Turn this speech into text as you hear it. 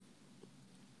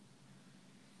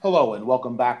Hello and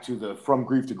welcome back to the From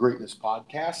Grief to Greatness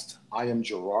podcast. I am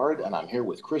Gerard and I'm here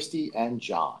with Christy and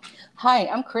John. Hi,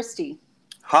 I'm Christy.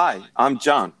 Hi, I'm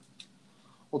John.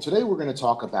 Well, today we're going to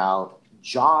talk about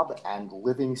job and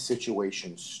living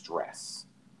situation stress,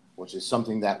 which is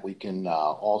something that we can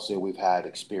all say we've had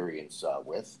experience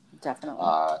with. Definitely.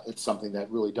 It's something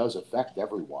that really does affect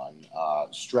everyone.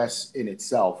 Stress in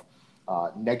itself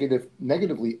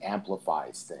negatively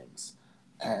amplifies things.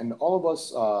 And all of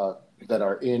us that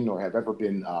are in or have ever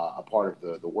been a part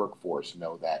of the workforce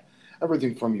know that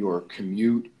everything from your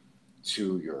commute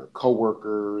to your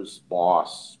coworkers,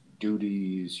 boss,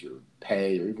 duties, your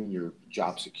pay, or even your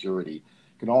job security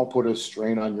can all put a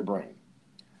strain on your brain.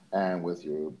 And with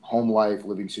your home life,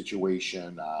 living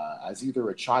situation, as either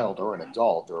a child or an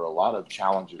adult, there are a lot of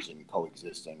challenges in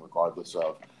coexisting, regardless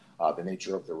of the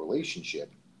nature of the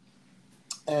relationship.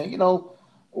 And,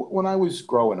 when I was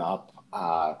growing up,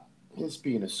 just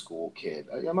being a school kid,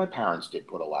 my parents did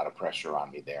put a lot of pressure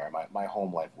on me there. My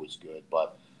home life was good,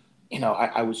 but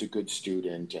I was a good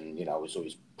student and, I was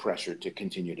always pressured to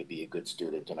continue to be a good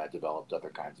student. And I developed other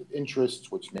kinds of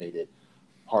interests, which made it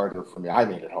harder for me. I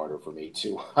made it harder for me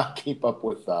to keep up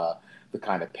with the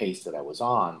kind of pace that I was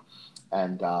on.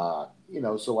 And,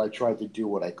 so I tried to do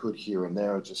what I could here and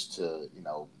there just to,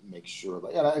 make sure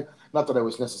that, not that I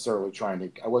was necessarily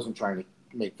I wasn't trying to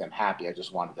make them happy. I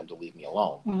just wanted them to leave me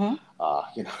alone.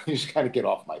 Hmm. Just kind of get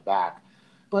off my back.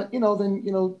 But,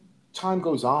 then, time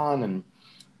goes on and,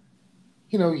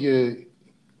 you know, you,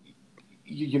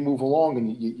 you move along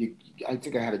and I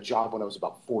think I had a job when I was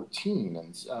about 14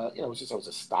 and, it was just, I was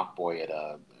a stock boy at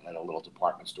a little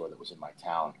department store that was in my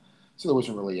town. So there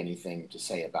wasn't really anything to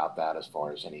say about that as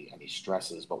far as any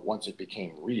stresses. But once it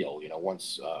became real,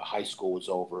 once high school was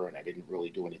over and I didn't really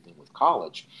do anything with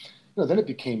college, then it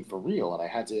became for real. And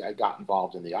I got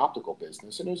involved in the optical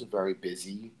business and it was a very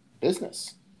busy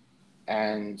business.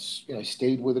 And, I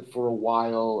stayed with it for a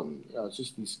while. And, it's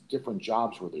just these different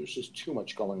jobs where there's just too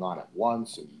much going on at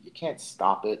once and you can't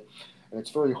stop it. And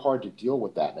it's very hard to deal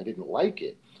with that. And I didn't like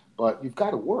it. But you've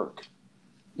got to work.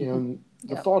 Hmm.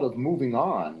 The Yep. thought of moving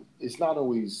on is not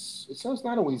always it's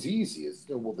not always easy.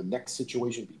 Will the next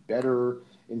situation be better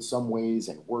in some ways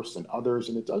and worse than others?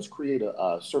 And it does create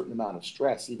a certain amount of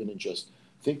stress, even in just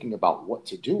thinking about what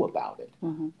to do about it.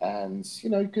 Hmm. And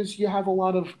because you have a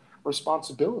lot of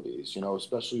responsibilities,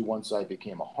 especially once I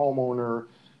became a homeowner.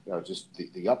 Just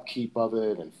the upkeep of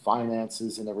it and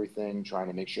finances and everything, trying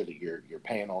to make sure that you're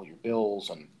paying all your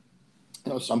bills and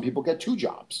some people get two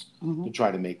jobs Hmm. to try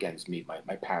to make ends meet.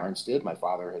 My parents did. My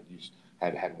father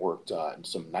had worked in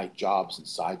some night jobs and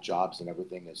side jobs and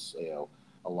everything as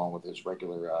along with his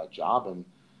regular job. And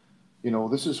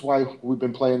this is why we've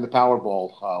been playing the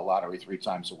Powerball lottery three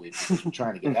times a week because we're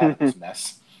trying to get out of this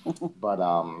mess. But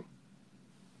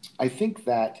I think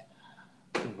that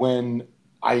when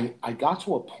I got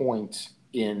to a point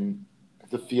in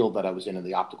the field that I was in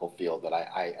the optical field, that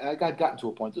I got gotten to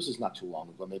a point, this is not too long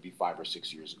ago, maybe 5 or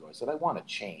 6 years ago. I said, I want to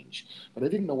change, but I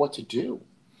didn't know what to do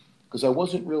because I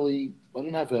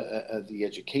didn't have the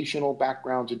educational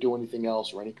background to do anything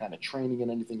else or any kind of training in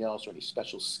anything else or any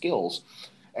special skills.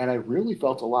 And I really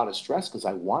felt a lot of stress because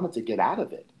I wanted to get out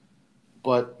of it.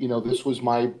 But, this was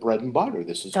my bread and butter.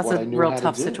 This is That's what a I knew real how to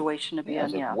tough do. situation to be Yeah, I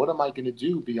was in. like, Yeah. what am I going to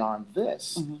do beyond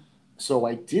this? Hmm. So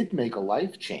I did make a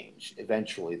life change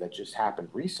eventually that just happened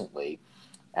recently.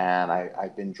 And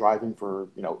I've been driving for,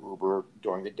 Uber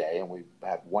during the day, and we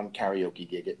have one karaoke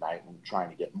gig at night, and I'm trying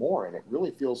to get more. And it really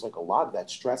feels like a lot of that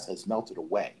stress has melted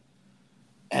away.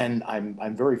 And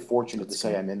I'm very fortunate to That's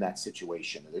say good. I'm in that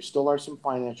situation. There still are some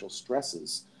financial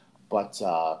stresses, but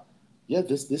yeah,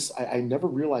 I never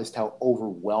realized how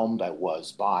overwhelmed I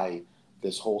was by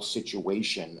this whole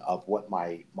situation of what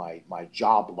my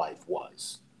job life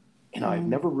was. I've Mm.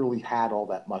 never really had all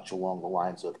that much along the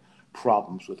lines of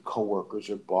problems with coworkers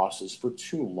or bosses for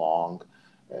too long.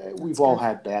 That's We've all good.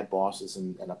 had bad bosses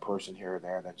and a person here or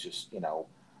there that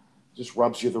just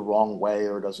rubs you the wrong way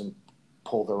or doesn't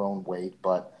pull their own weight.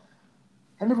 But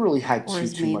I never really had Or too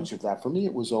is too mean. much of that. For me,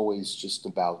 it was always just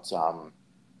about The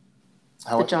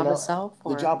how job itself,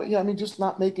 the or job. Yeah, I mean, just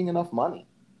not making enough money.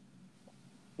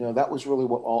 That was really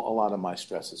what a lot of my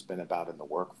stress has been about in the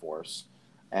workforce,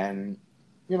 and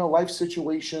life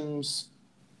situations.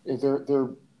 They're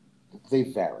they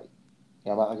vary.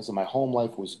 Like I said, my home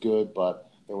life was good, but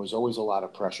there was always a lot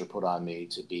of pressure put on me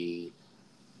to be,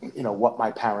 what my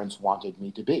parents wanted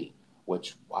me to be,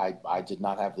 which I did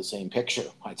not have the same picture.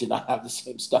 I did not have the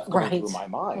same stuff going through right? my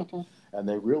mind. Hmm. And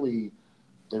they really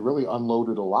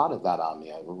unloaded a lot of that on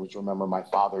me. I always remember my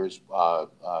father's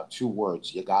two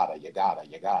words: "You gotta, you gotta,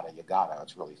 you gotta, you gotta."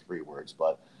 It's really three words,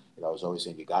 but I was always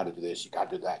saying, you got to do this, you got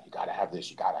to do that, you got to have this,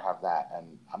 you got to have that.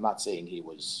 And I'm not saying he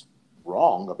was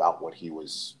wrong about what he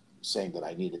was saying that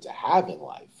I needed to have in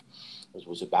life. It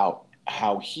was about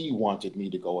how he wanted me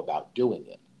to go about doing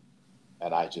it.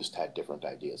 And I just had different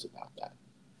ideas about that.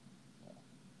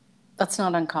 That's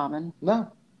not uncommon.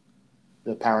 No.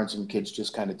 The parents and kids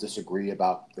just kind of disagree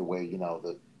about the way,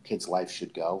 the kid's life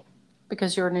should go.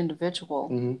 Because you're an individual,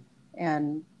 Mm-hmm.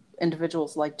 and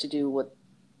individuals like to do what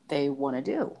they want to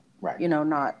do. Right.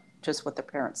 Not just what their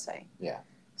parents say. Yeah.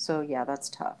 So yeah, that's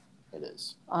tough. It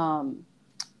is.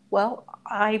 Well,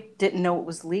 I didn't know it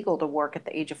was legal to work at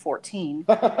the age of 14.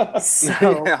 Yeah, So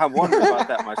I wondered about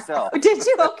that myself. did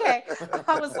you? Okay.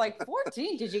 I was like,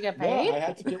 14? Did you get paid? I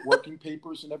had to get working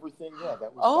papers and everything. Yeah,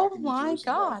 that was Oh back in New my Jersey.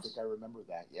 Yeah, I gosh. think I remember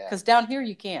that. Yeah. Because down here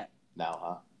you can't. Now,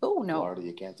 huh? Oh, no. Florida,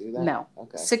 you can't do that? No.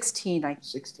 Okay. 16, I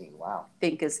 16, wow.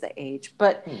 think, is the age.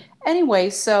 But Hmm. anyway,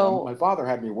 so My father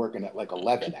had me working at like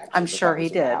 11, actually. I'm but sure that he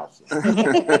was in the did. house.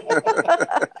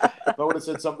 If I would have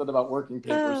said something about working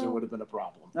papers, it would have been a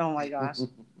problem. Oh my gosh.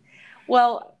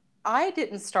 Well, I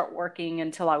didn't start working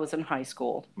until I was in high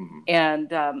school. Mhm.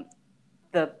 And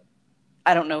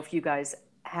I don't know if you guys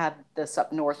had this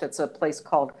up north. It's a place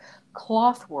called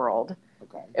Cloth World.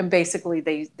 Okay. And basically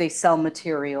they sell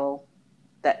material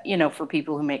that, for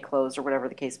people who make clothes or whatever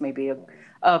the case may be.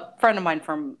 A friend of mine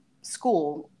from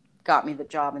school got me the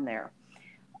job in there.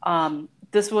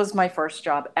 This was my first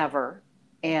job ever.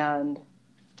 And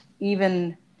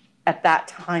even at that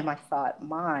time, I thought,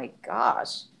 my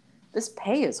gosh, this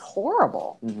pay is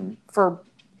horrible Mm-hmm.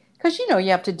 because, you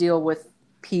have to deal with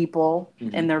people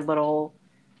Mhm. and their little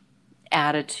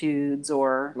attitudes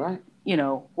or, Right.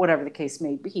 whatever the case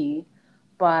may be.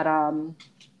 But, and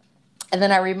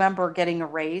then I remember getting a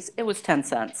raise. It was 10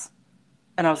 cents.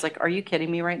 And I was like, are you kidding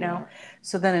me right now? Yeah.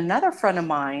 So then another friend of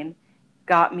mine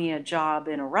got me a job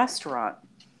in a restaurant.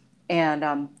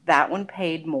 And that one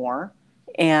paid more.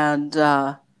 And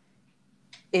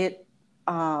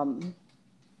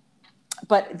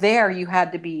but there you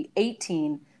had to be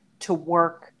 18 to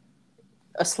work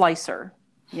a slicer,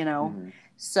 Mhm.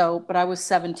 So, but I was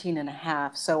 17 and a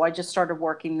half. So I just started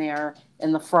working there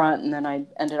in the front, and then I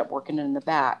ended up working in the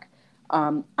back.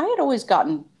 I had always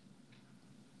gotten,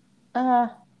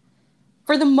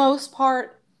 for the most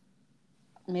part,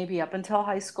 maybe up until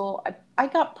high school, I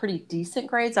got pretty decent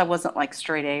grades. I wasn't like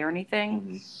straight A or anything.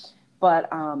 Mhm. But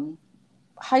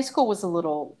high school was a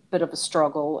little bit of a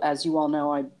struggle. As you all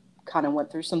know, I kind of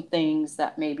went through some things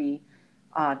that maybe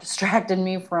distracted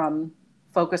me from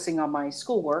focusing on my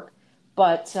schoolwork.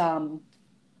 But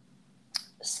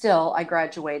still, I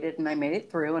graduated and I made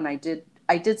it through. And I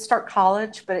did start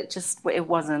college, but it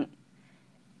wasn't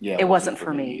Yeah, it wasn't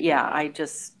for me. either, Yeah,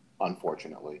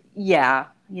 unfortunately. yeah.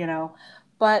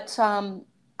 But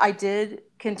I did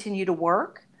continue to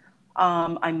work.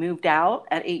 I moved out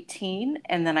at 18,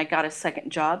 and then I got a second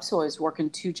job. So I was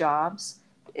working two jobs,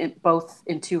 both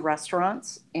in two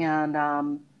restaurants. And,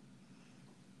 I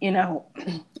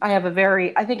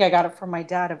think I got it from my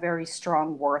dad, a very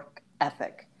strong work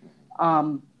ethic.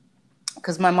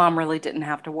 Because my mom really didn't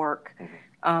have to work.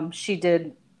 She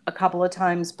did a couple of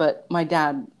times, but my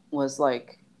dad was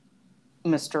like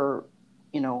Mr.,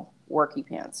 worky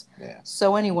pants. Yeah.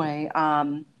 So anyway,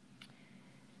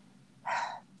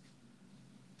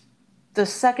 the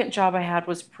second job I had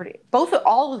was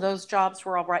all of those jobs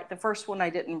were all right. The first one I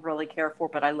didn't really care for,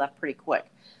 but I left pretty quick.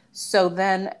 So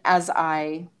then as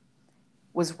I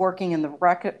was working in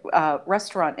the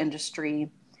restaurant industry,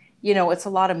 it's a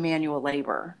lot of manual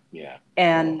labor. Yeah.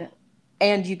 And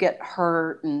you get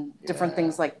hurt and different Yeah.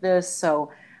 things like this.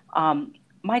 So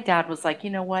my dad was like, you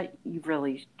know what, you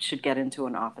really should get into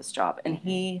an office job. And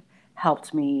he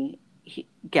helped me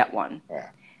get one. Yeah.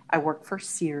 I worked for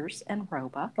Sears and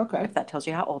Roebuck, Okay. if that tells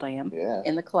you how old I am, Yeah.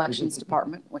 in the collections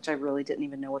department, which I really didn't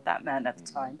even know what that meant at the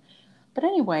time. But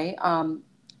anyway,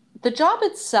 the job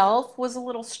itself was a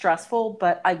little stressful,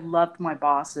 but I loved my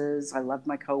bosses. I loved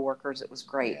my coworkers. It was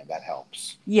great. Yeah, that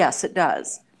helps. Yes, it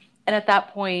does. And at that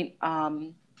point,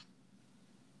 I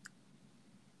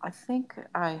think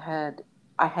I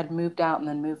had moved out and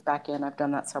then moved back in. I've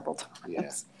done that several times.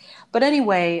 Yeah. But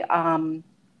anyway,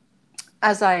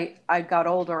 as I got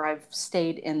older, I've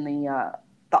stayed in the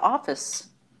office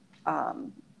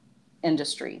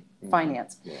industry,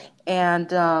 finance. Yeah.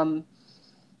 And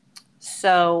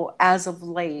so as of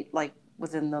late, like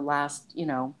within the last,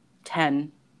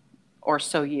 10 or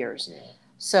so years. Yeah.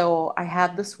 So I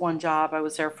had this one job. I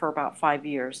was there for about 5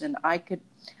 years, and I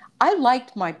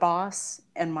liked my boss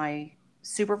and my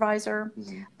supervisor,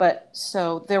 Mhm. but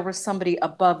so there was somebody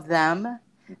above them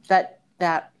that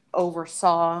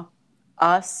oversaw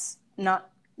us, not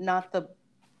the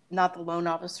not the loan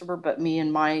officer, but me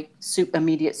and my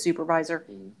immediate supervisor,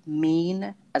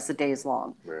 mean as the day is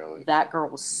long. Really? That girl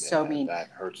was so mean. That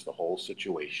hurts the whole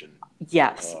situation.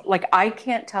 Yes. Like, I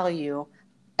can't tell you,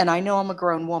 and I know I'm a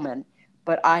grown woman,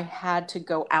 but I had to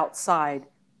go outside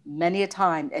many a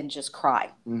time and just cry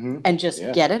and just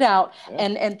get it out. Yeah.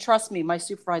 And trust me, my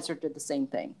supervisor did the same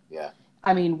thing. Yeah.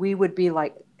 I mean, we would be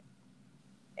like,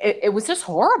 it was just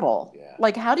horrible. Yeah.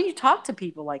 Like, how do you talk to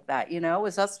people like that? You know,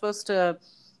 is that supposed to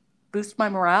boost my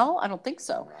morale? I don't think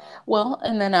so. Well,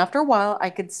 and then after a while,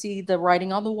 I could see the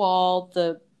writing on the wall,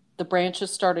 the branches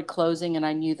started closing, and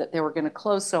I knew that they were going to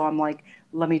close. So I'm like,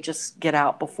 let me just get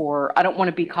out before, I don't want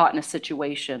to be caught in a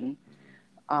situation.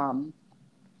 And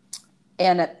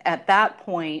at that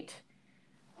point,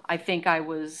 I think I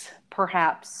was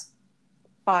perhaps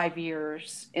 5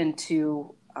 years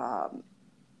into,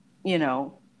 you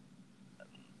know,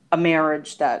 a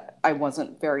marriage that I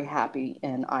wasn't very happy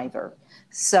in either.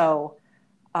 So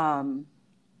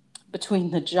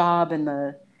between the job and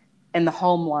the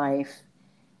home life,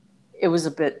 it was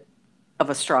a bit of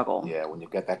a struggle. Yeah, when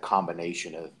you've got that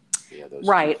combination of those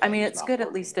right. two I mean, things it's not good at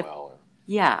working least if well,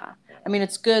 yeah. I mean,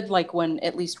 it's good like when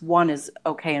at least one is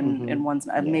okay and one's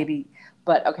maybe.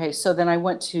 But okay, so then I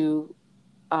went to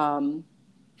the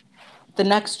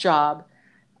next job,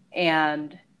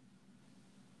 and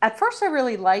at first I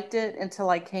really liked it until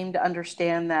I came to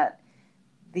understand that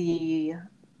the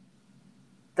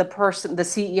person, the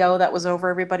CEO that was over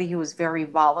everybody, he was very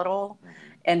volatile,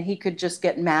 and he could just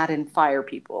get mad and fire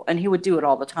people, and he would do it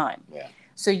all the time. Yeah.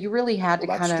 So you really had to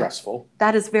kind of. That's stressful.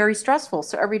 That is very stressful.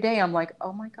 So every day I'm like,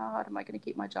 oh my God, am I going to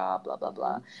keep my job? Blah, blah,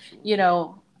 blah. Sure. You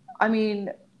know, I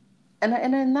mean,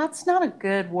 and that's not a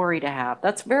good worry to have.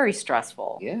 That's very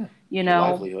stressful. Yeah. You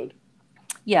know. Livelihood.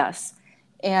 Yes.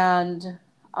 And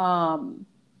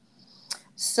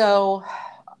so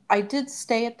I did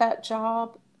stay at that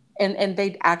job, and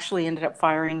they actually ended up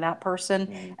firing that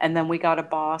person. And then we got a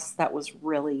boss that was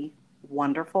really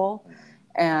wonderful.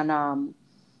 And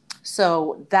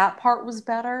so that part was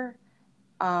better.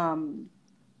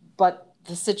 But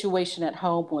the situation at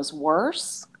home was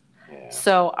worse. Yeah.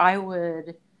 So I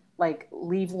would like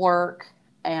leave work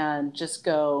and just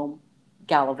go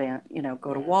gallivant, you know,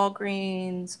 go to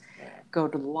Walgreens, go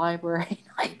to the library,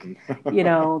 like, you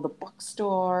know, the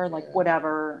bookstore, like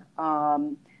whatever,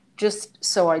 just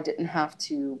so I didn't have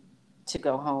to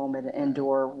go home and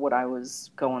endure what I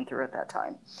was going through at that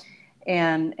time.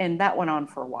 And that went on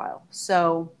for a while.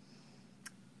 So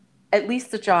at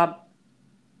least the job,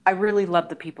 I really loved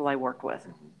the people I worked with.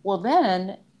 Well,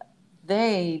 then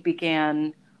they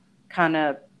began kind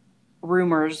of,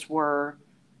 rumors were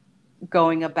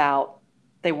going about,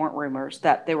 they weren't rumors,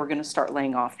 that they were going to start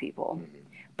laying off people.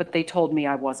 But they told me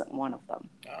I wasn't one of them.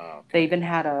 Okay. They even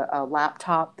had a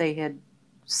laptop they had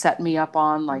set me up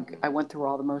on, like I went through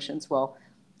all the motions. Well,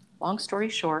 long story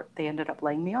short, they ended up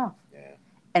laying me off. Yeah.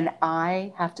 And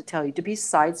I have to tell you, to be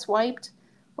sideswiped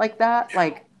like that,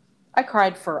 like I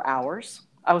cried for hours.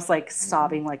 I was like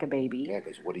sobbing like a baby. Yeah,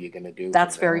 because what are you going to do?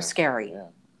 That's very scary. Yeah.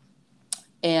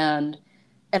 And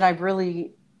I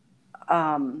really,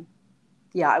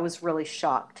 I was really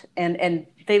shocked. And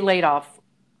they laid off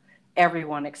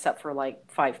everyone except for like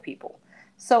 5 people.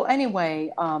 So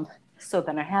anyway, so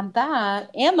then I had that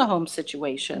and the home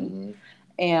situation.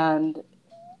 And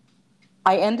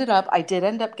I did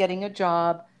end up getting a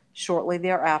job shortly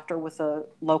thereafter with a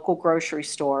local grocery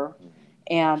store.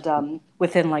 And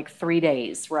within like 3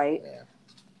 days, right? Yeah.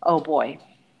 Oh boy.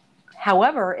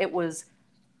 However, it was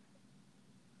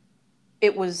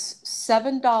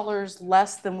 $7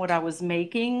 less than what I was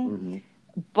making,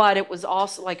 but it was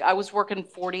also like I was working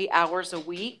 40 hours a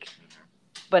week,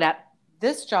 but at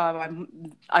this job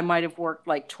I might have worked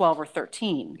like 12 or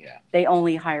 13. Yeah. They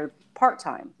only hired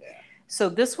part-time. Yeah. So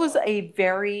this was a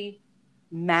very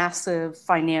massive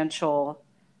financial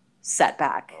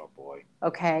setback. Oh boy.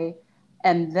 Okay.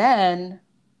 And then,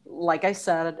 like I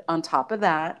said, on top of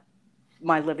that,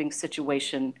 my living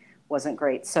situation wasn't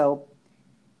great. So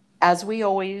as we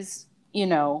always, you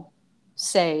know,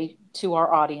 say to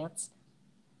our audience,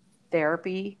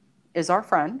 therapy is our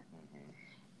friend.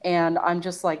 And I'm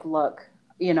just like, look,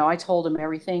 you know, I told him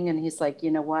everything, and he's like,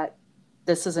 you know what,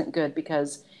 this isn't good,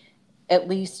 because at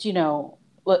least, you know,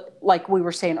 like we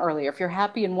were saying earlier, if you're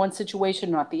happy in one situation,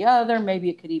 not the other, maybe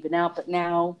it could even out. But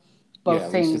now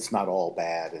both things. It's not all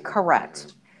bad.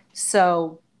 Correct.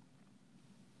 So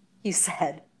he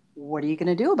said, what are you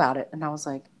going to do about it? And I was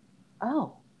like,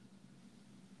 oh.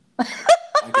 I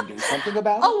can do something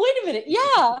about it? Oh, wait a minute.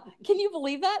 Yeah. Can you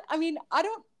believe that? I mean, I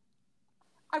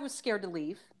was scared to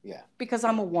leave. Yeah. Because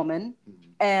I'm a woman,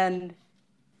 and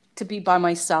to be by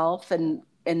myself and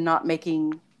not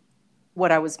making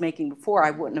what I was making before,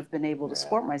 I wouldn't have been able to Yeah.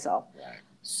 support myself. Right.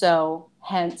 So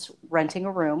hence renting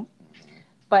a room. Mhm.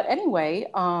 But anyway,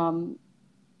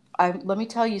 let me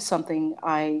tell you something.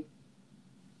 I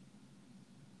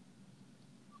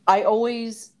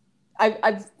always,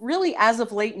 I've really, as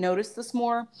of late, noticed this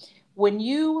more. When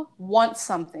you want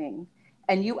something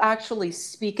and you actually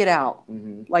speak it out,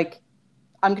 Mhm. like,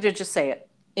 I'm going to just say it,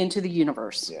 into the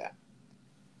universe, Yeah.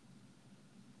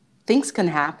 things can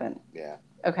happen. Yeah.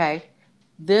 Okay.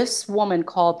 This woman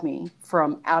called me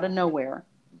from out of nowhere.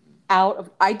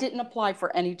 I didn't apply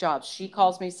for any jobs. She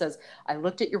calls me, says, I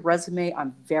looked at your resume.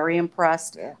 I'm very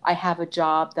impressed. Yeah. I have a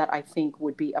job that I think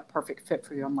would be a perfect fit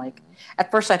for you. I'm like, Mhm.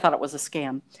 at first I thought it was a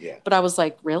scam, Yeah. but I was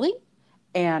like, really?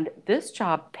 And this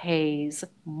job pays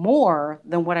more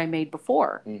than what I made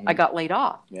before I Mhm. got laid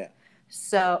off. Yeah.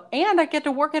 So, and I get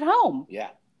to work at home. Yeah.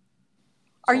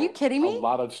 Are So you kidding a me?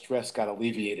 lot of stress got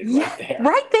alleviated Yeah, right there.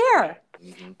 right there.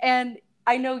 Mhm. And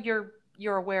I know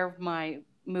you're aware of my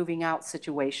moving out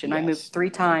situation. I moved Yes. 3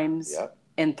 Mhm. times Yep.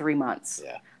 in 3 months.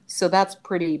 Yeah. So that's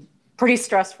pretty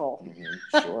stressful.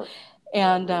 Mhm. Sure.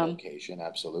 And Relocation,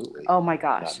 absolutely. oh my Not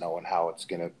gosh. knowing how it's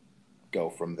gonna go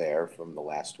from there, from the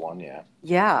last one. Yeah.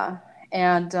 Yeah.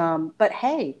 And but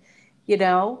hey,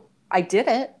 I did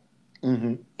it.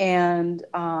 Mm-hmm. And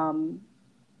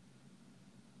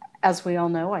as we all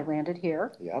know, I landed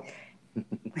here Yep.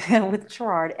 with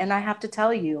Gerard. And I have to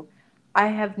tell you, I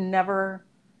have never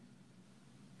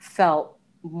felt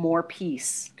more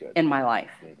peace Good. in my life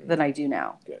Mhm. than I do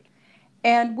now. Good.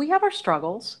 And we have our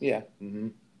struggles, Yeah. Mm-hmm.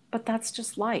 but that's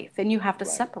just life. And you have to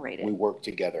Right. separate it. We work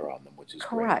together on them, which is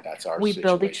Correct. great. That's our We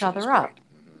build each situation is other up.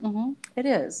 great. It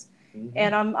is. Mhm.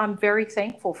 And I'm very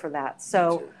thankful for that. Me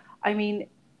So, too. I mean,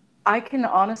 I can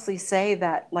honestly say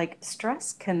that like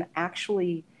stress can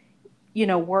actually,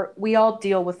 we all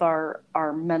deal with our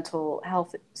mental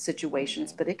health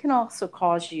situations, Mhm. but it can also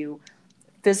cause you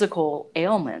physical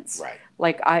ailments. Right.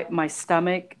 Like my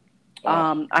stomach,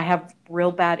 Oh, I have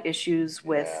real bad issues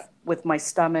yeah. with my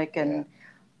stomach, and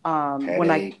when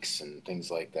I Headaches and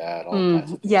things like that. All kinds of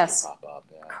things can yes, pop up.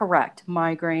 Yeah. correct,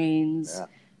 migraines, Yeah.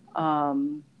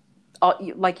 um,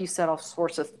 like you said, all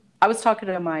sorts of. I was talking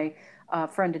to my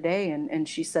friend today, and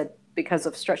she said because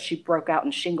of stress, she broke out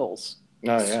in shingles.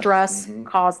 Oh, yeah. Stress Mm-hmm.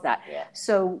 caused that. Yeah.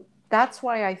 So that's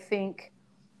why I think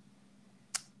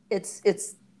it's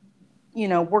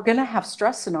we're going to have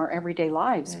stress in our everyday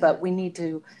lives, Mhm. but we need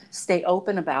to stay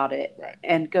open about it Right.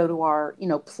 and go to our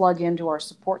plug into our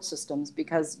support systems,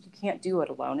 because you can't do it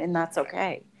alone, and that's Right.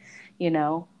 okay. You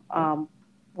know,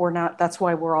 we're not. That's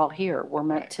why we're all here. We're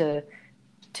meant Right.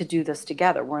 to do this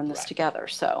together. We're in this Right. together.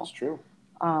 So It's true.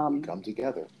 We come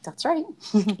together. that's right.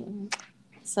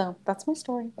 So that's my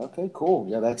story. Okay, cool.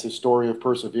 Yeah, that's a story of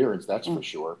perseverance, that's for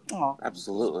sure. Oh,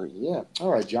 Absolutely. Yeah.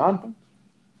 All right, John.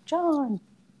 John.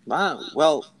 Wow.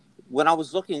 Well, when I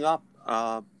was looking up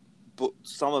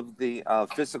some of the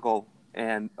physical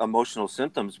and emotional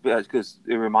symptoms, because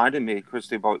it reminded me,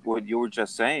 Christy, about what you were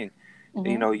just saying.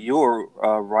 Mhm. You were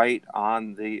right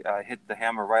on the hit the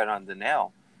hammer right on the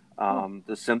nail. Oh.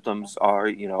 The symptoms are,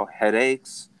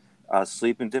 headaches,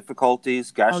 sleeping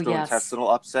difficulties, Oh, yes.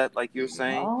 gastrointestinal upset, like you're Mhm.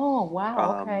 saying, Oh,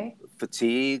 wow. Okay.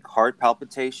 fatigue, heart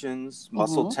palpitations,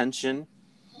 muscle Mhm. tension.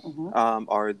 Mhm.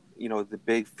 Are the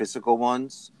big physical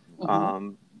ones.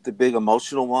 Mhm. The big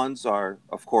emotional ones are,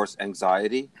 of course,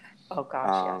 anxiety, Oh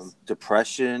gosh, yes.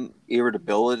 depression,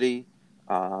 irritability,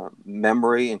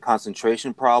 memory and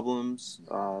concentration problems,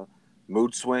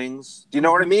 mood swings. Do you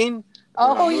know what I mean?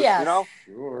 Oh Mood, yes.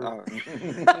 Sure.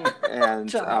 and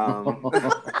John.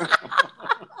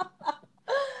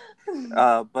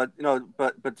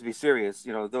 but to be serious,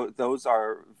 those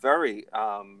are very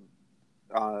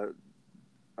uh,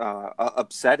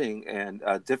 upsetting and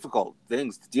difficult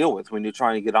things to deal with when you're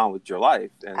trying to get on with your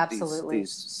life. And Absolutely.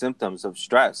 these symptoms of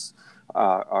stress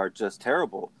are just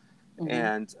terrible. Mhm.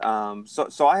 And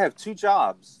so I have 2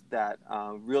 jobs that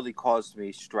really caused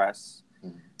me stress.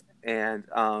 Mhm. And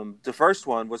the first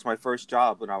one was my first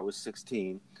job when I was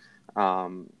 16.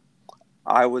 Um,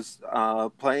 I was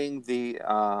playing the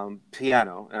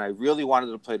piano, and I really wanted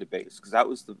to play the bass because that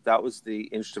was the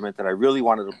instrument that I really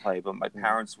wanted to play. But my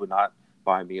parents would not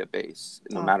buy me a bass,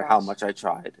 no Oh, matter how gosh. much I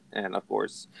tried. And of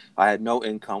course, I had no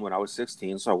income when I was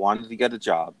 16, so I wanted to get a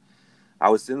job. I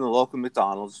was in the local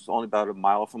McDonald's, only about a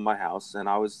mile from my house, and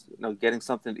I was getting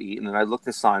something to eat. And then I looked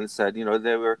at the sign and said,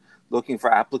 they were looking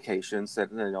for applications. Said,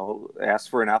 asked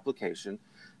for an application.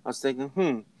 I was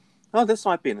thinking, oh, this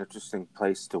might be an interesting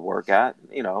place to work at.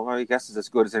 I guess it's as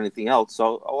good as anything else.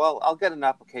 So, well, I'll get an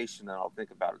application and I'll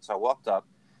think about it. So I walked up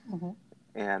Mhm.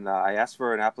 And I asked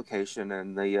for an application,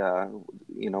 and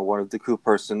one of the crew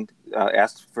person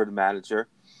asked for the manager,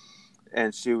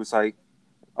 and she was like,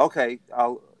 "Okay,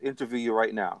 I'll interview you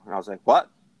right now." And I was like, "What?"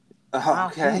 Wow.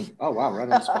 Okay. Oh, wow, right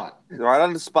on the spot. Right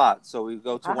on the spot. So we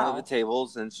go to one of the Wow.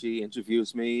 tables, and she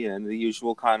interviews me, and the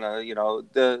usual kind of,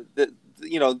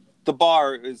 the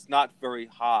bar is not very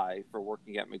high for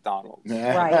working at McDonald's.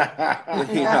 Right.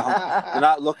 They're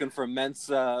not looking for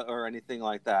Mensa or anything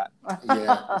like that.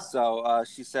 Yeah. So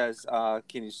she says,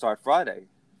 "Can you start Friday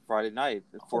night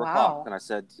at 4 o'clock?" Wow. And I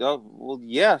said, "Oh, well,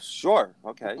 yeah, sure,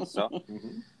 okay." So,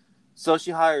 Mhm. so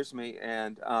she hires me,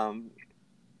 and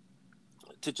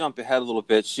to jump ahead a little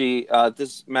bit,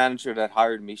 this manager that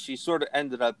hired me, she sort of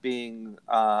ended up being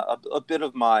a bit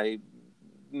of my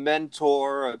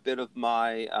mentor, a bit of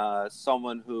my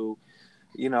someone who,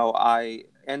 I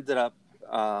ended up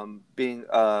being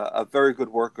a very good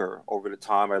worker over the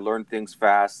time. I learned things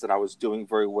fast, and I was doing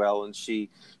very well. And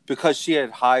because she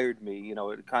had hired me,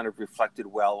 it kind of reflected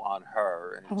well on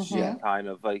her, and she Yeah. kind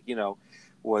of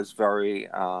was very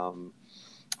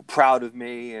proud of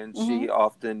me, and she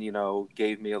often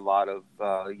gave me a lot of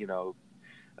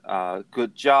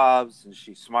good jobs, and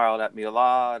she smiled at me a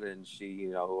lot, and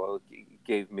she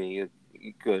gave me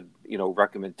good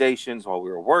recommendations while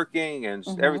we were working, and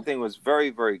everything was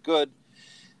very, very good.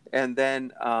 And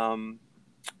then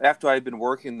after I had been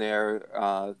working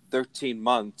there 13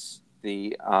 months,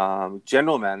 the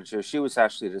general manager, she was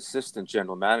actually an assistant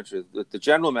general manager, the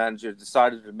general manager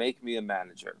decided to make me a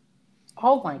manager.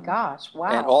 Oh my gosh! Wow.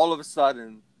 And all of a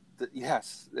sudden,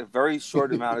 yes, a very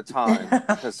short amount of time,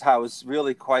 because I was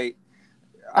really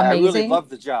I really loved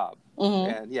the job.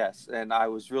 And yes, and I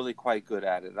was really quite good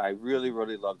at it. I really,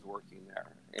 really loved working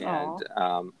there.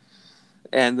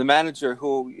 And the manager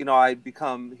who, he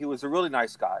was a really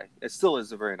nice guy. It still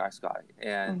is a very nice guy.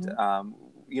 And,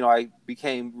 I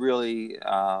became really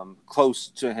close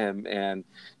to him, and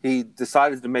he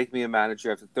decided to make me a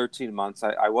manager after 13 months.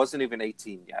 I wasn't even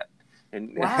 18 yet.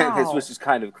 And Wow. which is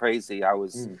kind of crazy. I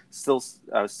was still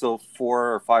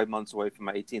 4 or 5 months away from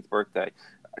my 18th birthday.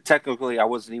 Technically, I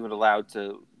wasn't even allowed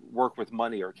to work with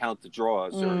money or count the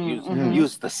draws or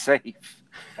use the safe.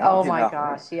 Oh my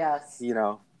gosh! Yes.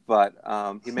 But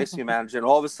he makes me a manager, and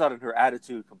all of a sudden, her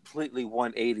attitude completely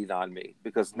 180'd on me,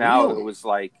 because now it was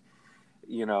like,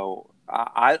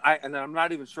 and I'm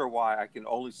not even sure why. I can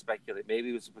only speculate. Maybe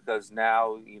it was because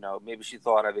now, maybe she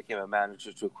thought I became a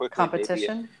manager too quickly.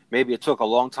 Competition. Maybe it took a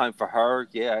long time for her.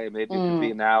 Yeah, maybe it could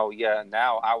be now. Yeah,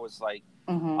 now I was like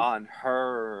on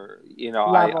her.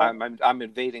 I'm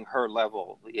invading her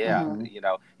level. Yeah,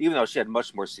 even though she had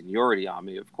much more seniority on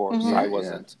me, of course, I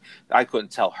wasn't. I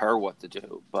couldn't tell her what to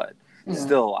do, but.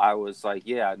 Still, I was like,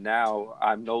 yeah, now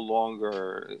I'm no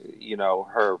longer,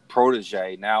 her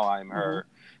protege. Now I'm her,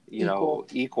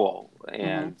 equal.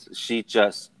 And she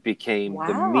just became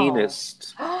the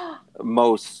meanest,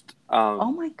 most,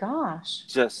 oh my gosh,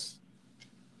 just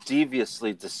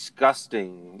deviously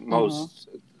disgusting, most,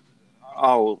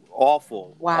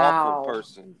 awful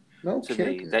person to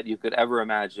me that you could ever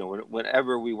imagine.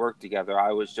 Whenever we worked together,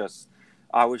 I was just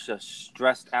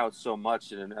stressed out so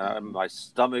much, and my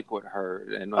stomach would hurt,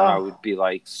 and I would be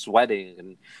like sweating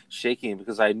and shaking,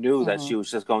 because I knew that she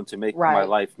was just going to make my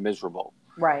life miserable.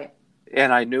 Right.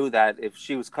 And I knew that if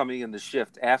she was coming in the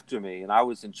shift after me, and I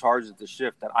was in charge of the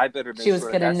shift, that I better make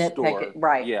sure that store,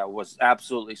 was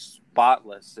absolutely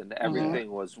spotless, and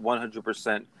everything was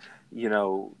 100%,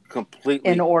 completely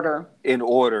in order. In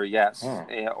order, yes.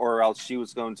 Or else she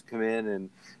was going to come in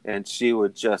and she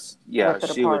would just,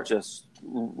 would just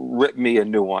rip me a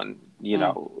new one,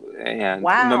 and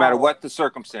no matter what the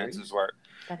circumstances were.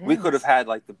 We could have had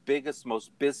like the biggest,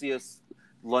 most busiest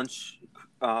lunch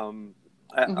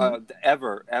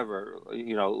ever,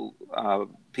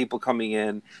 people coming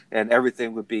in, and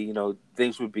everything would be,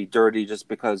 things would be dirty just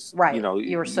because,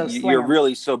 you were so slammed. You're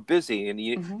really so busy, and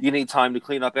you need time to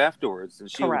clean up afterwards.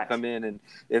 And she would come in, and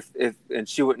and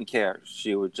she wouldn't care.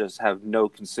 She would just have no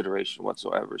consideration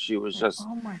whatsoever. She was just,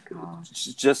 oh my gosh,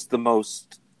 just the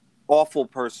most awful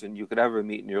person you could ever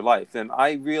meet in your life. And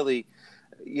I really,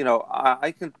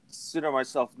 I consider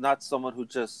myself not someone who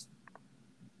just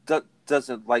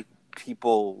doesn't like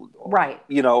people,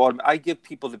 I give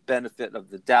people the benefit of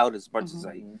the doubt as much as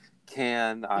I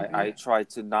can. I try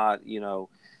to not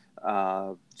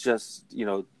just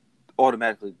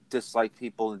automatically dislike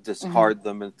people and discard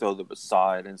them and throw them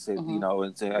aside and say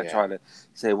I try to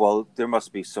say, well, there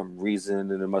must be some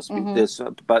reason, and there must be this,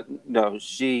 but no,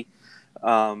 she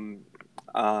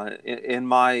in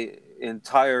my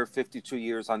entire 52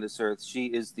 years on this earth, she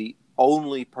is the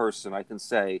only person I can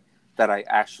say that I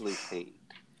actually paid.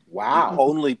 Wow. The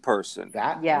only person.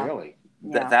 Really?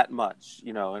 Yeah. that much,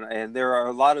 and there are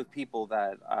a lot of people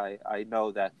that I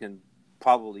know that can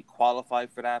probably qualify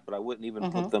for that, but I wouldn't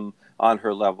even put them on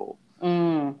her level.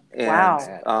 And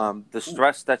Wow. the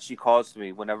stress that she caused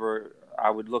me whenever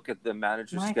I would look at the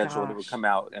manager's My schedule and it would gosh. come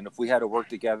out, and if we had to work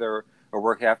together or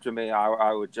work after me,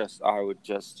 I would just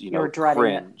You were dreading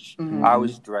it. cringe. Mhm. I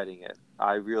was dreading it.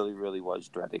 I really, really was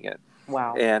dreading it.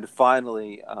 Wow. And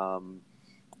finally,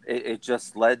 it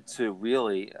just led to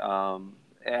really,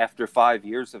 after 5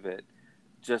 years of it,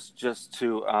 just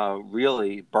to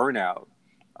really burnout.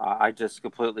 I just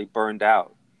completely burned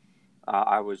out.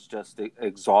 I was just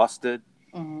exhausted.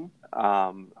 Mm-hmm.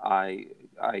 I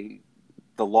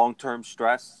the long-term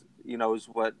stress, is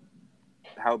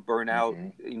how burnout,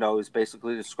 is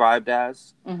basically described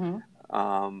as. Mm-hmm.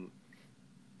 Um,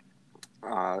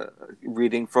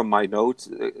 Reading from my notes,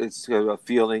 it's a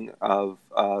feeling of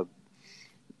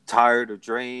tired or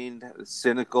drained,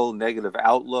 cynical, negative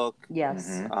outlook.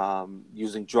 Yes.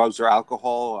 Using drugs or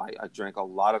alcohol. I drank a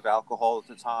lot of alcohol at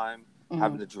the time. Mm-hmm.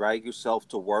 Having to drag yourself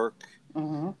to work.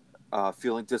 Mm-hmm.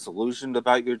 Feeling disillusioned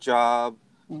about your job.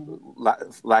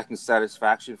 Mm-hmm. Lacking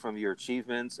satisfaction from your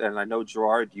achievements. And I know,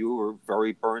 Gerard, you were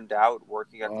very burned out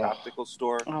working at the optical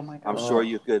store. Oh my I'm gosh. sure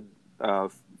you could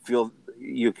feel,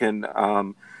 you can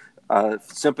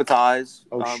sympathize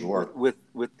Sure.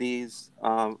 with these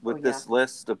this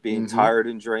list of being tired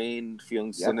and drained,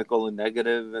 feeling cynical and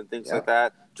negative and things like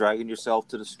that, dragging yourself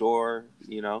to the store,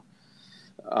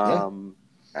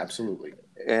 Absolutely.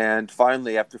 And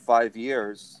finally, after 5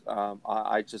 years,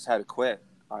 I just had to quit.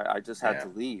 I just had to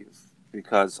leave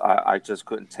because I just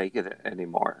couldn't take it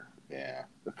anymore. Yeah.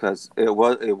 Because it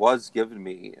was giving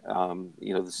me,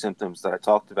 the symptoms that I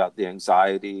talked about, the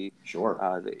anxiety,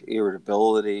 the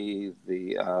irritability,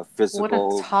 the physical.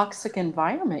 What a toxic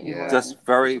environment you were in. Just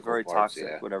very, very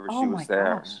toxic whenever she was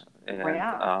there. Gosh. And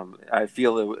I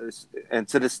feel it was, and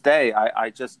to this day, I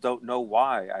just don't know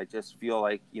why. I just feel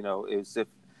like, it was if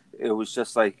it was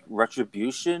just like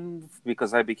retribution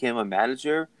because I became a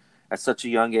manager at such a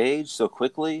young age so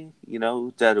quickly,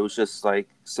 that it was just like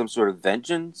some sort of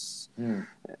vengeance.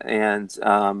 And,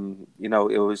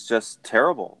 it was just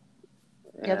terrible.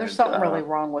 Yeah, there's something really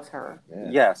wrong with her.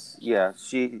 Yes. Yeah.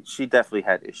 She definitely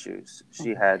had issues.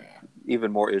 She had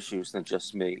even more issues than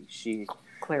just me. She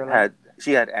Clearly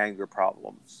had anger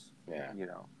problems. Yeah.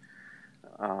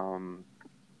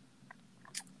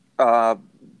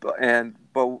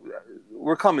 But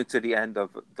we're coming to the end of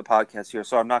the podcast here,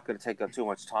 so I'm not going to take up too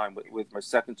much time with my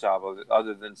second job,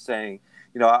 other than saying,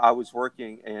 I was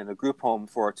working in a group home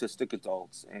for autistic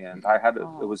adults, and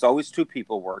it was always two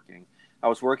people working. I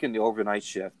was working the overnight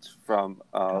shift from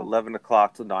 11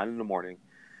 o'clock to 9 in the morning,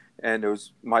 and there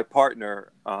was my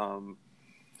partner.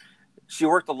 She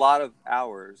worked a lot of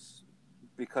hours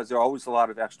because there are always a lot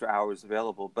of extra hours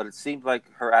available, but it seemed like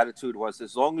her attitude was,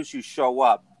 as long as you show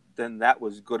up, then that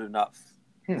was good enough.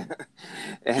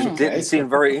 And didn't seem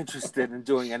very interested in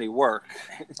doing any work.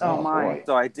 Oh my.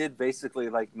 So I did basically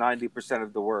like 90%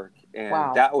 of the work,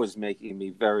 and that was making me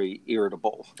very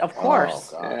irritable. Of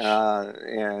course.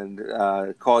 And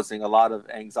causing a lot of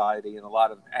anxiety and a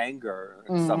lot of anger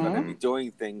and stuff. And I'd be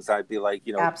doing things, I'd be like,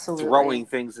 Absolutely. throwing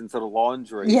things into the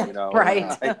laundry,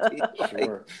 right.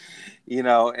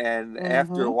 And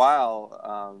after a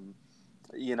while,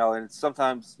 and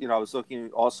sometimes, I was looking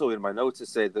also in my notes to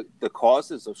say the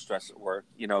causes of stress at work,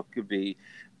 could be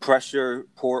pressure,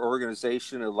 poor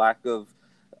organization, and lack of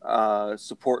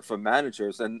support from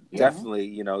managers. And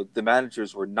definitely, the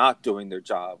managers were not doing their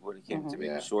job when it came to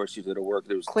making sure she did her work.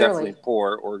 There was definitely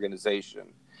poor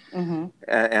organization.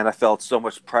 And I felt so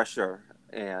much pressure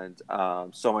and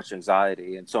so much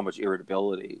anxiety and so much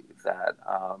irritability that,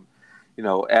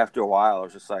 after a while, I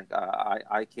was just like,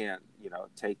 I can't,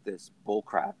 take this bull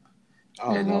crap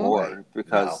anymore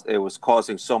because it was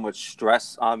causing so much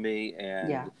stress on me.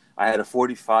 And I had a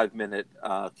 45-minute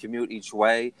commute each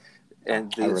way,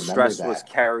 and the stress was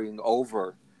carrying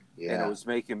over, and it was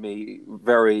making me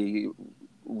very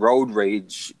road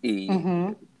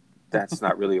rage-y. That's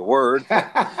not really a word.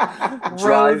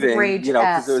 Driving,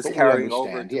 because it was carrying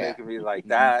over to making me like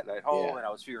that at home, and I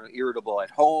was feeling irritable at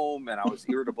home, and I was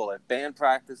irritable at band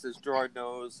practice, as Gerard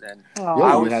knows, and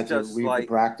I was had just to leave like the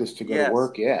practice to go to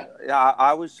work.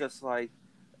 I was just like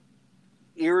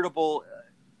irritable,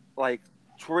 like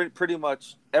pretty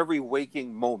much every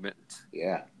waking moment.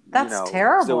 That's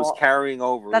terrible. So it was carrying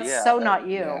over. That's so not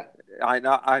you. I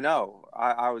know.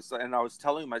 I was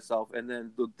telling myself, and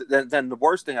then the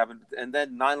worst thing happened, and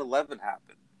then 9/11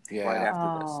 happened right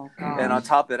after this. And on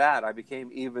top of that, I became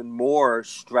even more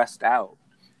stressed out.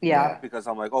 Because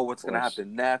I'm like, what's going to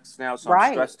happen next now? So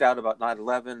I'm stressed out about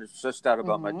 9/11. I'm stressed out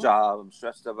about my job. I'm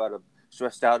stressed about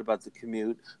stressed out about the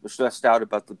commute, was stressed out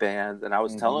about the band. And I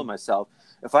was telling myself,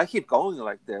 if I keep going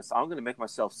like this, I'm going to make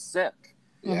myself sick.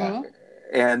 Yeah.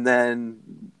 And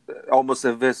then almost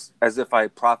as if I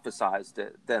prophesized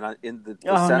it, then in the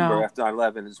December after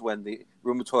 9/11 is when the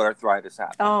rheumatoid arthritis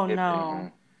happened. Oh, Hit me.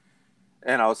 no.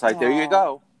 And I was like, there you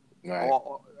go. Right.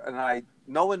 And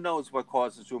no one knows what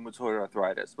causes rheumatoid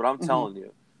arthritis, but I'm telling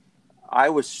you, I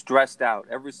was stressed out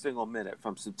every single minute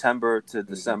from September to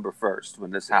December 1st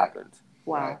when this happened.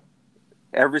 Wow.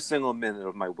 Every single minute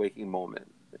of my waking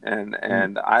moment.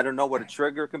 And I don't know what a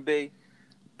trigger can be,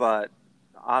 but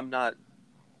I'm not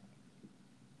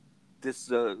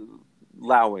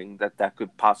allowing that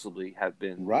could possibly have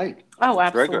been Right. Oh,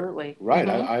 the trigger. absolutely. Right.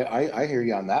 I hear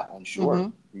you on that one.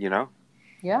 Sure. You know?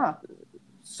 Yeah.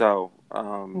 So,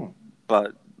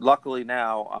 but luckily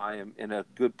now I am in a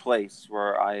good place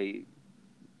where I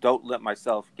don't let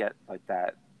myself get like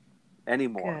that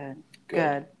anymore.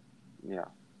 Good. Yeah.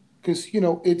 Because,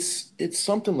 it's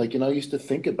something like, I used to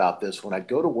think about this when I'd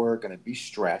go to work and I'd be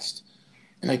stressed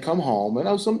and I'd come home and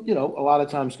I was, a lot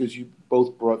of times, because you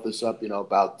both brought this up,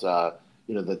 about,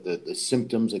 the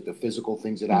symptoms, like the physical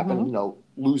things that happen,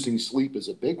 losing sleep is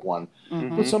a big one.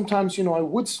 But sometimes, I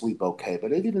would sleep okay.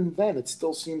 But even then, it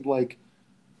still seemed like,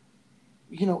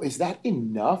 is that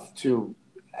enough to,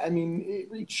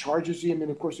 it recharges you.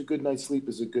 Of course, a good night's sleep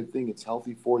is a good thing. It's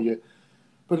healthy for you.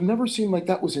 But it never seemed like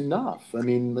that was enough. Then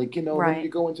you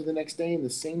go into the next day and the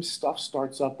same stuff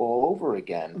starts up all over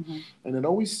again. And it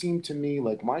always seemed to me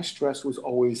like my stress was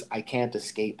always, I can't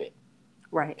escape it.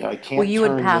 Right. I can't Well, you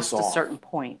turn had passed this a off. certain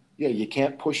point. Yeah, you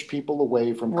can't push people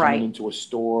away from coming into a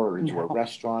store or into a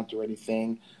restaurant or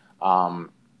anything.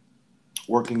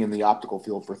 Working in the optical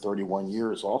field for 31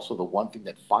 years, also the one thing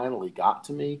that finally got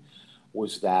to me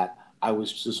was that I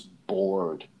was just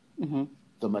bored.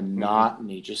 The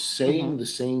monotony, just saying the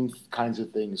same kinds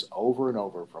of things over and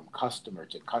over from customer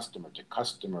to customer to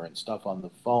customer and stuff on the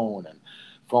phone, and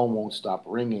phone won't stop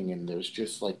ringing. And there's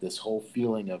just like this whole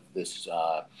feeling of this,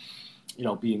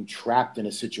 being trapped in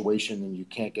a situation and you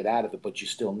can't get out of it, but you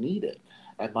still need it.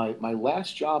 And my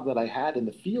last job that I had in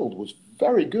the field was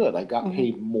very good. I got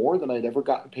paid more than I'd ever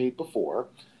gotten paid before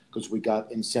because we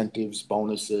got incentives,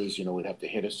 bonuses, we'd have to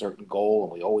hit a certain goal,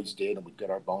 and we always did, and we'd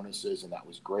get our bonuses, and that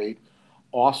was great.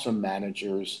 Awesome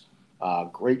managers,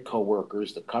 great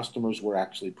coworkers. The customers were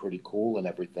actually pretty cool and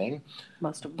everything.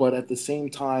 Most of them. But at the same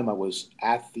time, I was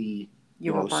at the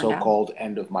You were burned so-called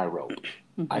end of my rope.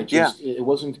 I Yeah. just it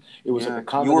wasn't. It was like a You were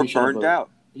combination burned out.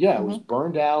 Yeah, I was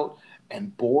burned out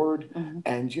and bored. Mhm.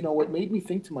 And it made me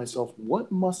think to myself,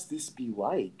 what must this be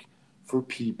like for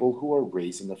people who are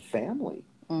raising a family?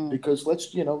 Because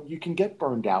you can get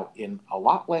burned out in a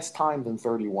lot less time than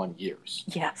 31 years.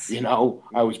 Yes.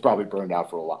 I was probably burned out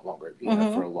for a lot longer,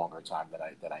 for a longer time than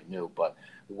I knew. But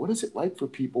what is it like for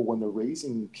people when they're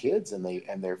raising kids and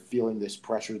they're feeling this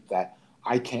pressure that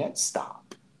I can't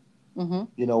stop?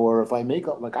 Or if I made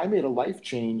a life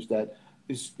change that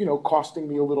is, costing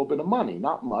me a little bit of money,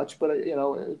 not much, but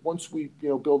once we,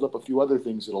 build up a few other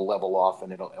things, it'll level off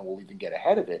and we'll even get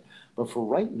ahead of it. But for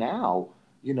right now,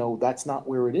 that's not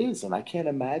where it is. And I can't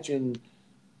imagine,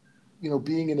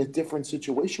 being in a different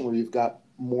situation where you've got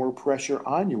more pressure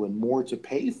on you and more to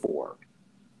pay for.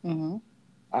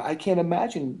 I can't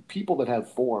imagine people that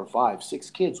have 4 or 5, 6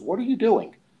 kids. What are you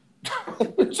doing?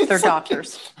 They're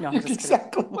doctors. No, I'm just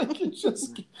exactly. Like you're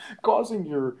just causing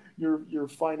your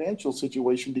financial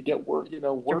situation to get worse.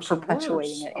 Worse You're and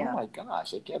perpetuating worse. it. Yeah. Oh my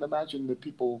gosh, I can't imagine that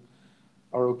people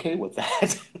are okay with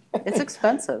that. It's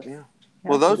expensive. Yeah.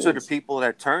 Well, those are the people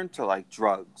that turn to like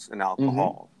drugs and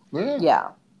alcohol,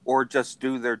 Yeah. or just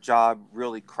do their job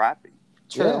really crappy.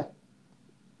 True.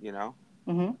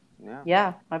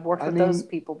 Yeah, I've worked with those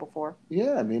people before.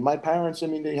 Yeah, my parents,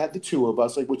 they had the 2 of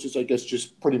us, which is, I guess,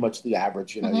 just pretty much the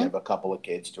average. You have a couple of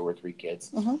kids, 2 or 3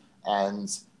 kids.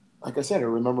 And like I said, I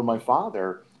remember my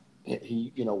father,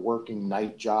 he working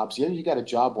night jobs. You got a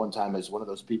job one time as one of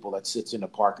those people that sits in a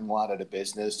parking lot at a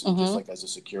business and just like as a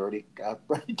security guy.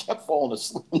 He kept falling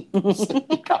asleep.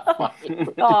 He got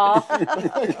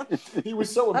fired. He was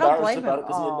so embarrassed about it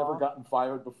because he had never gotten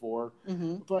fired before.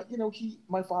 But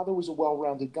my father was a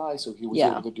well-rounded guy, so he was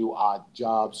able to do odd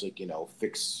jobs like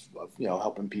fix,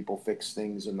 helping people fix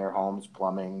things in their homes,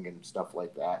 plumbing and stuff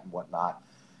like that and whatnot.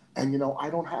 And, I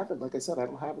don't have it. Like I said, I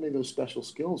don't have any of those special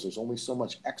skills. There's only so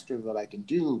much extra that I can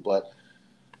do. But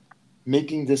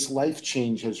making this life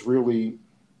change has really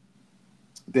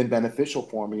been beneficial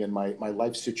for me. And my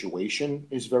life situation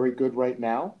is very good right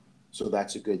now. So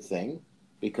that's a good thing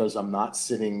because I'm not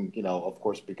sitting, of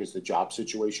course, because the job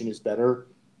situation is better.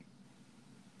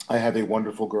 I have a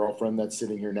wonderful girlfriend that's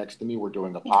sitting here next to me. We're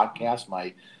doing a podcast.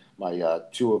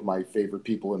 two of my favorite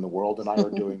people in the world and I are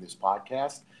doing this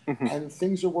podcast, and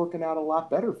things are working out a lot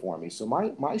better for me. So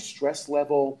my stress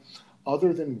level,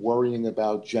 other than worrying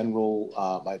about general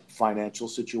my financial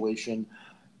situation,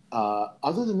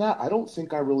 other than that, I don't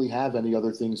think I really have any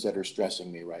other things that are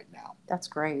stressing me right now. That's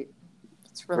great.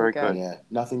 It's really Very good. good. Yeah,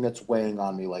 nothing that's weighing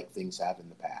on me like things have in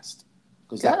the past.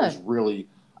 Because that was Good. really,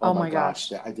 Oh oh my my gosh,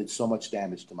 gosh. I did so much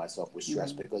damage to myself with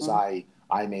stress because Mhm.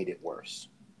 I made it worse.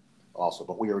 Also,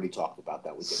 but we already talked about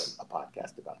that. We did a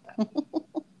podcast about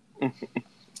that.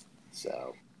 So,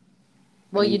 I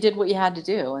Well, you mean, did what you had to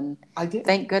do, and I did.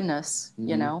 thank goodness, Hmm.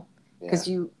 Yeah, because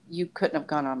you couldn't have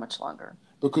gone on much longer.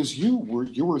 because you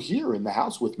were here in the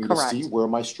house with me to see Correct. where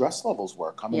my stress levels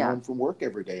were, coming Yeah. home from work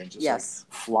every day and just like Yes.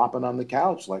 flopping on the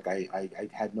couch like I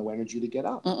had no energy to get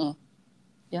up. Mm-mm.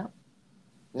 Yeah.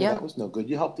 Yeah, Yeah. that was no good.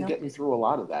 You helped to No. get me through a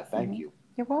lot of that. Thank Mhm. you.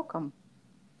 You're welcome.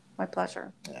 My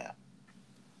pleasure. Yeah.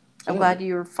 So I'm yeah. glad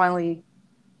you're finally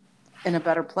in a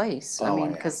better place. I Oh, I mean,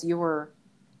 am. because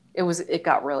it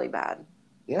got really bad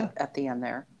Yeah. at the end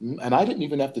there. And I didn't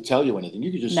even have to tell you anything.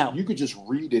 No. You could just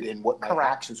read it in what my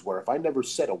Correct. actions were. If I never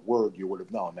said a word, you would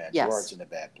have known, man. Yes. Gerard's in a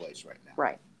bad place right now.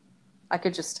 Right. I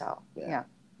could just tell. Yeah. Yeah.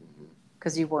 Hmm.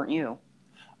 Because you weren't you.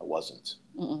 I wasn't.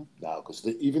 Mm-mm. No, because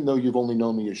even though you've only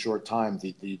known me a short time,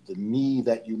 the me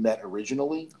that you met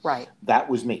originally, Right. that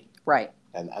was me. Right.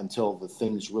 And until the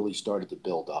things really started to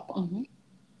build up on Mhm. me,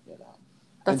 you know.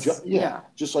 That's And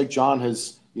just like John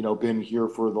has, been here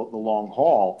for the long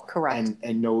haul, correct.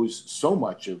 and knows so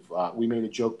much of. We made a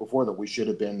joke before that we should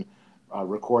have been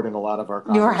recording a lot of our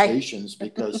You're right. conversations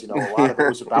because a lot of it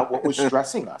was about what was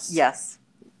stressing us. Yes.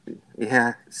 Yeah,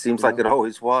 it seems You like know? it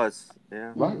always was.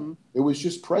 Yeah. Right. Mhm. It was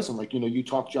just present. Like,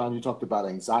 John, you talked about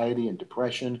anxiety and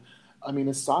depression. I mean,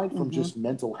 aside from Mhm. just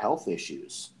mental health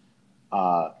issues,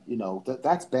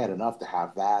 that's bad enough to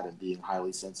have that and being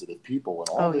highly sensitive people. When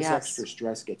all Oh, this yes. extra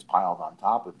stress gets piled on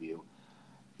top of you,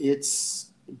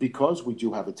 it's because we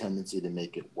do have a tendency to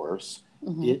make it worse.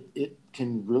 Mhm. It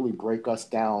can really break us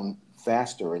down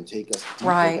faster and take us deeper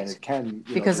Right. than it can,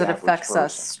 Because the it average affects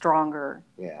us person. stronger.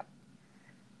 Yeah.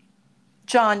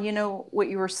 John, you know what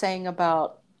you were saying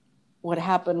about what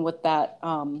happened with that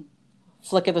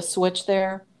flick of the switch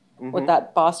there with Hmm.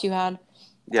 that boss you had?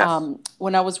 Yes.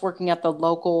 When I was working at the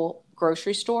local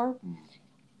grocery store, Mm.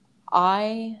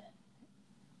 I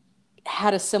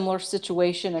had a similar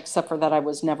situation, except for that I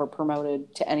was never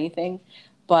promoted to anything.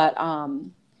 But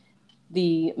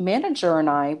the manager and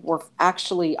I were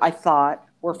actually, I thought,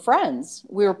 were friends.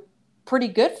 We were pretty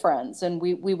good friends, and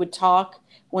we would talk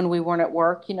when we weren't at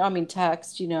work.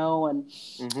 Text. And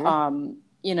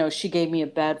Hmm. she gave me a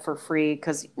bed for free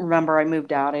because remember I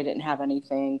moved out, I didn't have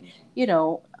anything.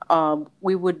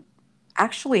 We would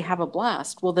actually have a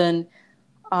blast. Well, then.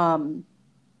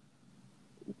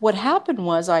 What happened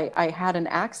was I had an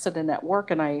accident at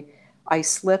work and I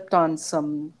slipped on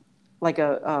some like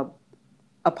a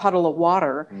puddle of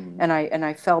water Mm. and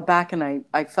I fell back and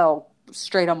I fell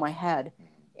straight on my head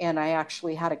and I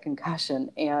actually had a concussion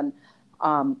and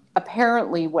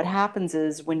apparently what happens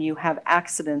is when you have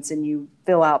accidents and you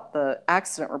fill out the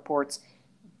accident reports,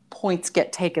 points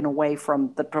get taken away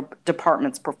from the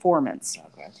department's performance.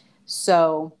 Okay.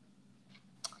 So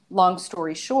long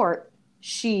story short,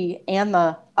 she and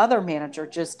the other manager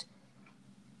just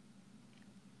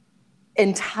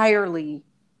entirely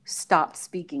stopped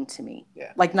speaking to me.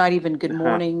 Yeah. Like not even good Uh-huh.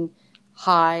 morning,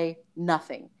 hi,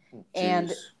 nothing. And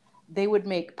Jeez. they would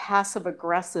make passive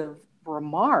aggressive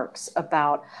remarks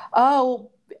about,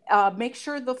 make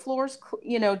sure the floor's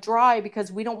dry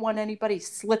because we don't want anybody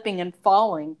slipping and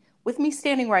falling with me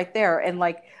standing right there and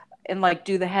like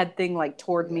do the head thing like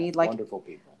toward Yeah, me like wonderful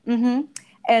people. mm-hmm.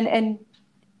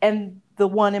 And the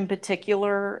one in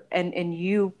particular, and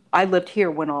I lived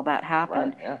here when all that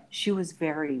happened. Right. Yeah. She was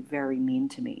very, very mean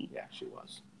to me. Yeah, she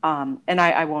was. And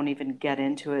I won't even get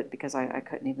into it because I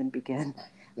couldn't even begin.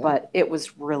 Yeah. But it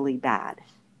was really bad.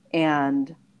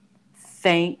 And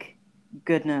thank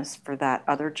goodness for that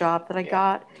other job that I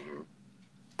got. Mhm.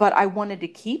 But I wanted to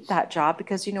keep that job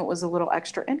because, it was a little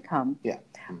extra income. Yeah.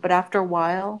 But after a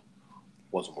while,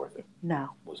 Wasn't worth it. no.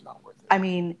 Was not worth it. I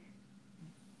mean,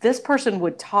 this person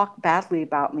would talk badly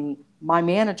about me, my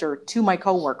manager, to my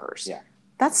coworkers. Yeah.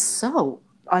 That's so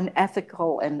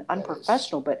unethical and That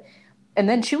unprofessional. And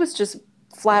then she was just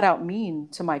flat out mean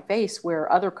to my face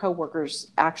where other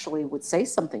coworkers actually would say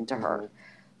something to her. Mhm.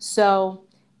 So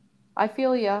I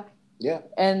feel ya. Yeah.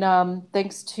 And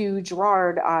thanks to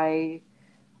Gerard, I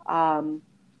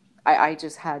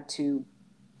just had to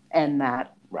end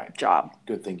that Right. job.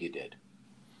 Good thing you did.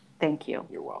 Thank you.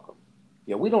 You're welcome.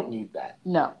 Yeah, we don't need that.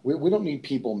 No. We don't need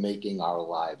people making our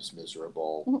lives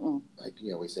miserable. Mm-mm. Like,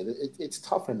 we said, it's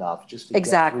tough enough just to get through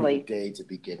Exactly. the day to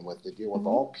begin with, to deal with Mhm.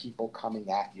 all people coming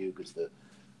at you, because the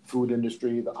food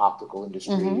industry, the optical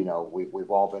industry, Mhm. we've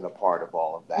all been a part of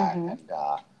all of that. Mhm.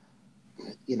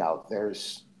 And,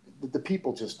 there's the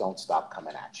people just don't stop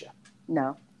coming at you.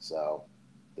 No. So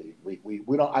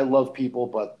we don't, I love people,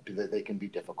 but they can be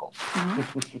difficult.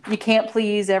 You can't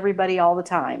please everybody all the You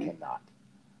time. cannot.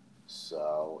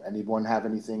 So, anyone have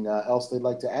anything else they'd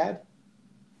like to add?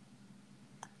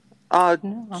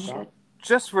 No, I'm Sean? good.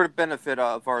 Just for the benefit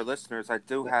of our listeners, I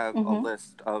do have a Mhm.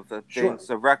 list of the Sure. things,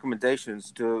 the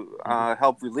recommendations to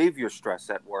help relieve your stress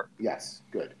at work. Yes,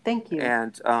 good. Thank you.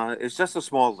 And it's just a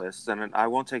small list, and I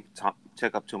won't take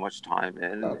up too much time.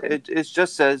 And Okay. it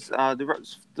just says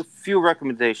the few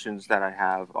recommendations that I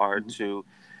have are Mhm.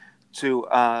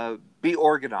 to be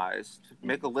organized,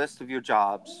 make a list of your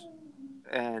jobs,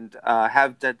 and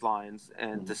have deadlines,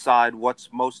 and Mhm. decide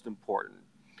what's most important.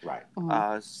 Right.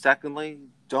 Secondly,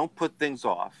 don't put things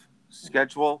off.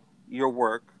 Schedule your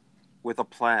work with a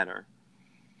planner.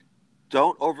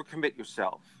 Don't overcommit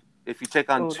yourself. If you take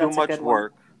on Oh, too that's a much good one.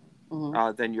 work,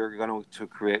 Mhm. then you're going to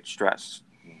create stress.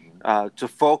 Mhm. To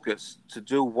focus, to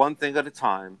do one thing at a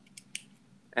time.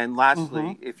 And lastly,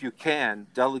 Mhm. if you can,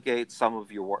 delegate some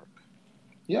of your work.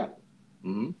 Yeah.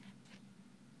 Hmm.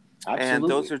 And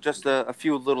those Absolutely. are just a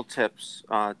few little tips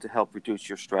to help reduce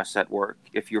your stress at work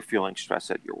if you're feeling stress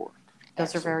at your work.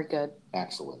 Those are very Excellent. good.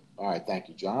 Excellent. All right. Thank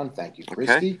you, John. Thank you, Okay?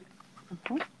 Christy.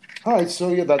 Mhm. All right. So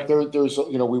yeah, there's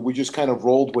we just kind of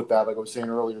rolled with that. Like I was saying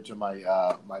earlier to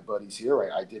my buddies here,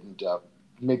 I didn't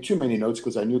make too many notes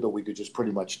because I knew that we could just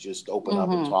pretty much just open up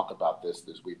and Mhm. talk about this,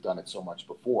 as we've done it so much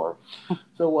before.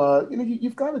 So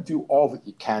you've got to do all that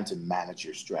you can to manage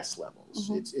your stress levels.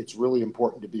 Mhm. It's really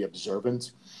important to be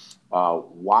observant.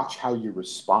 Watch how you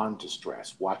respond to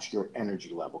stress. Watch your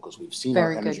energy level, because we've seen our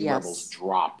Very good. energy levels Yes.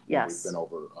 drop when we've Yes. been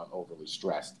overly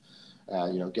stressed.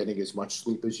 Getting as much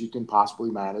sleep as you can possibly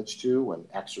manage to, and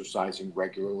exercising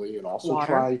regularly, and also Water.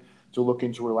 try to look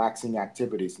into relaxing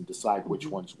activities and decide which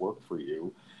Mhm. ones work for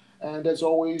you. And as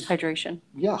always, Hydration.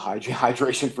 yeah,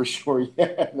 hydration for sure.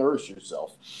 Yeah, nourish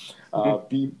yourself.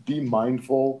 Be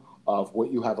mindful of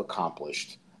what you have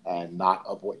accomplished, and not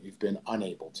of what you've been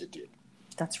unable to do.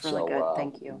 That's really So good.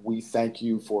 Thank you. we thank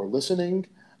you for listening.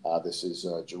 This is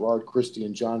Gerard, Christy,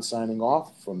 and John signing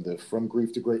off from the From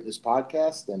Grief to Greatness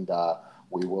podcast, and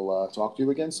we will talk to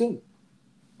you again soon.